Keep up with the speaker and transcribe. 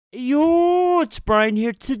Yo, it's Brian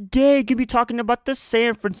here. Today, gonna be talking about the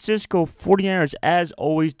San Francisco 49ers, as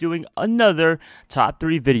always, doing another top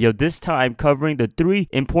 3 video. This time, covering the 3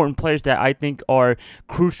 important players that I think are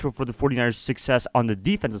crucial for the 49ers' success on the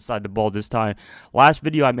defensive side of the ball this time. Last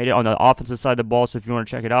video, I made it on the offensive side of the ball, so if you want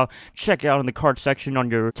to check it out in the card section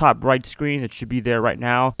on your top right screen. It should be there right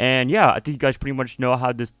now. And yeah, I think you guys pretty much know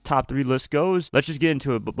how this top 3 list goes. Let's just get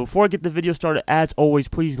into it. But before I get the video started, as always,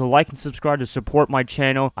 please like and subscribe to support my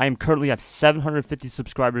channel. I am currently at 750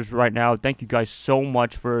 subscribers right now. Thank you guys so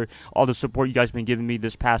much for all the support you guys have been giving me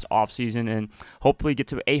this past off season, and hopefully get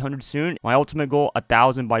to 800 soon. My ultimate goal,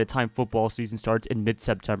 1,000 by the time football season starts in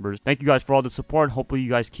mid-September. Thank you guys for all the support. Hopefully you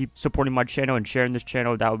guys keep supporting my channel and sharing this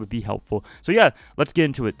channel. That would be helpful. So yeah, let's get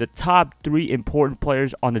into it. The top 3 important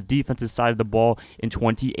players on the defensive side of the ball in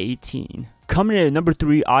 2018. Coming in at number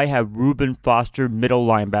 3, I have Reuben Foster, middle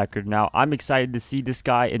linebacker. Now, I'm excited to see this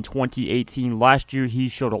guy in 2018. Last year, he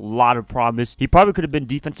showed a lot of promise. He probably could have been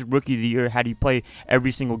Defensive Rookie of the Year had he played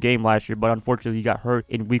every single game last year, but unfortunately, he got hurt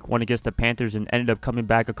in Week 1 against the Panthers and ended up coming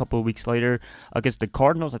back a couple of weeks later against the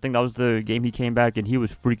Cardinals. I think that was the game he came back, and he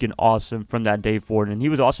was freaking awesome from that day forward. And he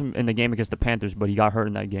was awesome in the game against the Panthers, but he got hurt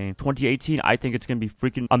in that game. 2018, I think it's going to be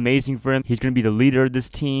freaking amazing for him. He's going to be the leader of this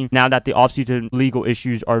team now that the offseason legal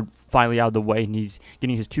issues are finally out of the way, and he's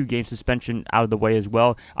getting his 2-game suspension out of the way as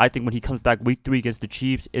well. I think when he comes back Week 3 against the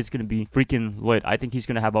Chiefs, it's going to be freaking lit. I think he's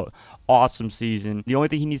going to have an awesome season. The only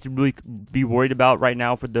thing he needs to really be worried about right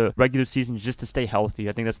now for the regular season is just to stay healthy.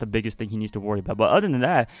 I think that's the biggest thing he needs to worry about. But other than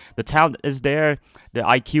that, the talent is there. The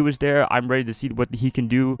IQ is there. I'm ready to see what he can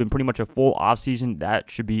do in pretty much a full offseason. That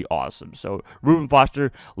should be awesome. So, Reuben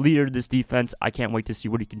Foster, leader of this defense. I can't wait to see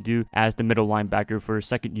what he can do as the middle linebacker for a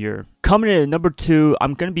second year. Coming in at number 2,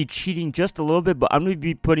 I'm going to be cheating just a little bit, but I'm going to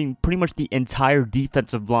be putting pretty much the entire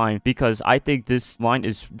defensive line because I think this line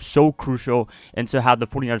is so crucial into how the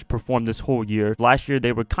 49ers performed this whole year. Last year,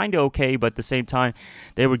 they were kind of okay, but at the same time,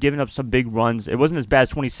 they were giving up some big runs. It wasn't as bad as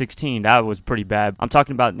 2016. That was pretty bad. I'm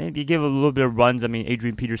talking about, they give a little bit of runs. I mean,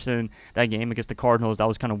 Adrian Peterson, that game against the Cardinals, that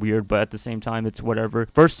was kind of weird, but at the same time, it's whatever.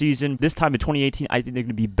 First season, this time in 2018, I think they're going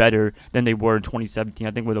to be better than they were in 2017.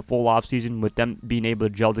 I think with a full offseason, with them being able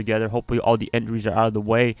to gel together, hopefully all the injuries are out of the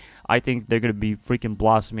way, I think they're going to be freaking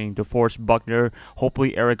blossoming. DeForest Buckner,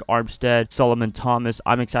 hopefully Eric Armstead, Solomon Thomas.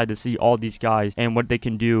 I'm excited to see all these guys and what they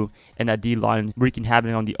can do in that D-line, wreaking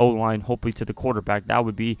havoc on the O-line, hopefully to the quarterback. That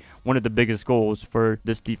would be one of the biggest goals for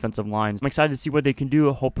this defensive line. I'm excited to see what they can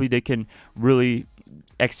do. Hopefully they can really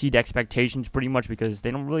exceed expectations pretty much because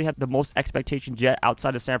they don't really have the most expectations yet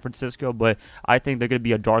outside of San Francisco, but I think they're going to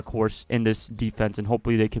be a dark horse in this defense, and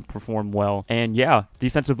hopefully they can perform well. And yeah,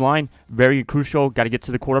 defensive line, very crucial. Got to get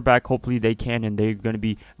to the quarterback. Hopefully they can, and they're going to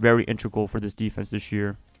be very integral for this defense this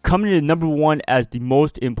year. Coming in at number 1 as the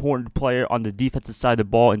most important player on the defensive side of the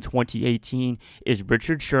ball in 2018 is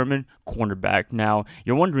Richard Sherman, cornerback. Now,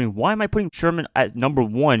 you're wondering, why am I putting Sherman at number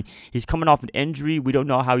 1? He's coming off an injury. We don't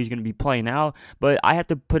know how he's going to be playing out, but I have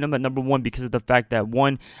to put him at number 1 because of the fact that,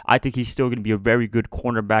 1, I think he's still going to be a very good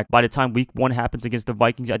cornerback. By the time Week 1 happens against the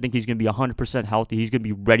Vikings, I think he's going to be 100% healthy. He's going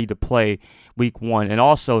to be ready to play Week 1. And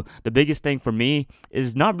also, the biggest thing for me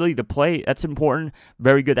is not really the play. That's important,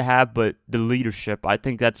 very good to have, but the leadership. I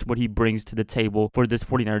think that's what he brings to the table for this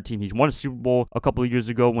 49er team. He's won a Super Bowl a couple of years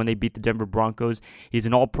ago when they beat the Denver Broncos. He's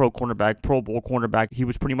an all-pro cornerback, Pro Bowl cornerback. He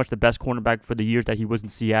was pretty much the best cornerback for the years that he was in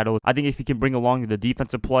Seattle. I think if he can bring along the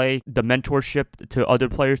defensive play, the mentorship to other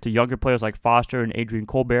players, to younger players like Foster and Adrian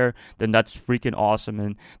Colbert, then that's freaking awesome.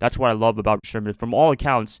 And that's what I love about Sherman. From all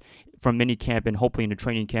accounts, from minicamp and hopefully in the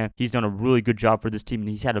training camp, he's done a really good job for this team, and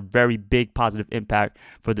he's had a very big positive impact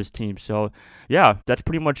for this team. So yeah, that's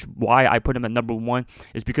pretty much why I put him at number 1,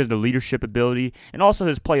 is because of the leadership ability and also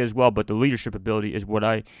his play as well, but the leadership ability is what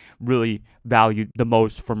I really valued the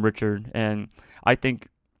most from Richard. And I think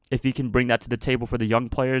if he can bring that to the table for the young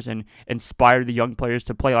players and inspire the young players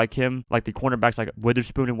to play like him, like the cornerbacks like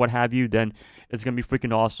Witherspoon and what have you, then it's going to be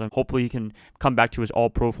freaking awesome. Hopefully he can come back to his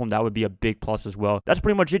all-pro form. That would be a big plus as well. That's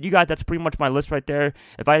pretty much it, you guys. That's pretty much my list right there.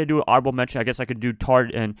 If I had to do an honorable mention, I guess I could do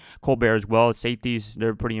Tart and Colbert as well. Safeties,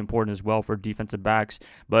 they're pretty important as well for defensive backs.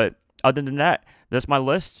 But other than that, that's my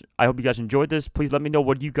list. I hope you guys enjoyed this. Please let me know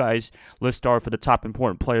what you guys list are for the top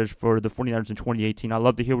important players for the 49ers in 2018. I'd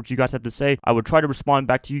love to hear what you guys have to say. I would try to respond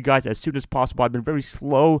back to you guys as soon as possible. I've been very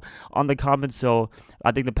slow on the comments, so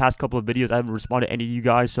I think the past couple of videos I haven't responded to any of you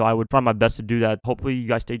guys, so I would try my best to do that. Hopefully you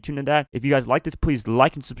guys stay tuned to that. If you guys like this, please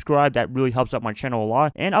like and subscribe. That really helps out my channel a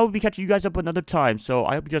lot. And I will be catching you guys up another time. So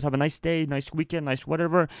I hope you guys have a nice day, nice weekend, nice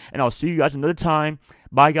whatever. And I'll see you guys another time.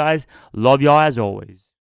 Bye, guys. Love y'all as always.